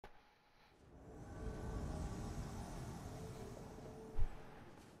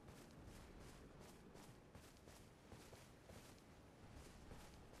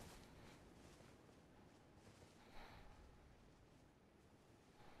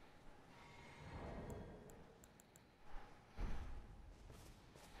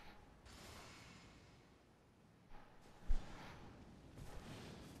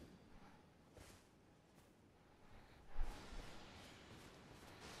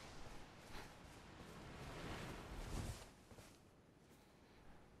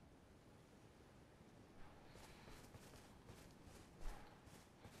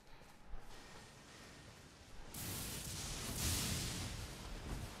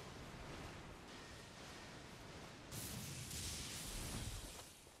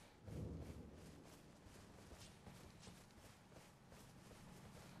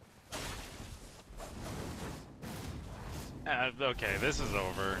Okay, this is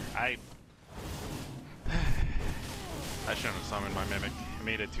over. I shouldn't have summoned my Mimic. I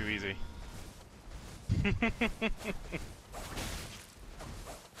made it too easy.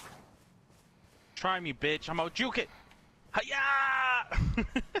 Try me, bitch. I'm out juke it. Hiya!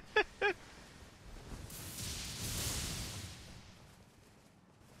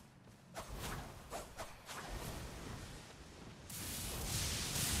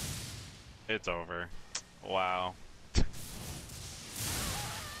 It's over. Wow.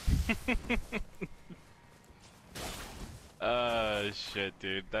 Shit,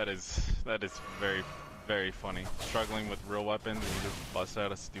 dude. That is very, very funny. Struggling with real weapons and you just bust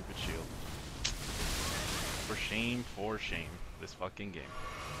out a stupid shield. For shame, this fucking game.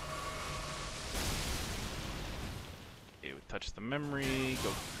 It would touch the memory,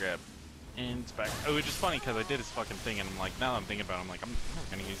 go grab ends back. Oh, it's just funny because I did his fucking thing and I'm like, now that I'm thinking about it, I'm like, I'm never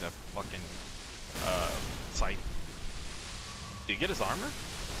gonna use that fucking, sight. Did you get his armor?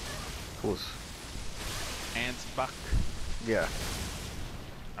 Of course. Ants back. Yeah.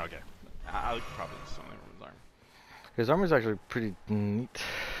 Okay. I'll probably use something from his armor. His armor's actually pretty neat.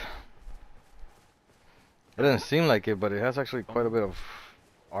 It doesn't seem like it, but it has actually quite a bit of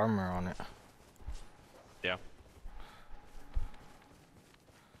armor on it. Yeah.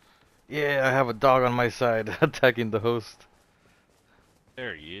 Yeah, I have a dog on my side attacking the host.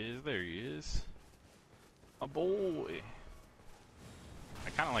 There he is, there he is. A boy. I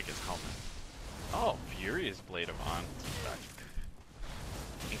kind of like his helmet. Oh, Furious Blade of On.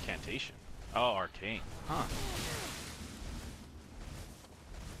 Incantation. Oh, Arcane. Huh.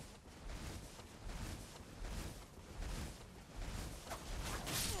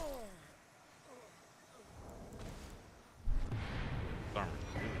 Armor.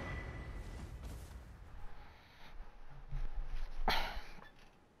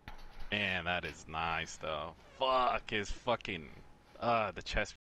 Man, that is nice though. Fuck his fucking the chest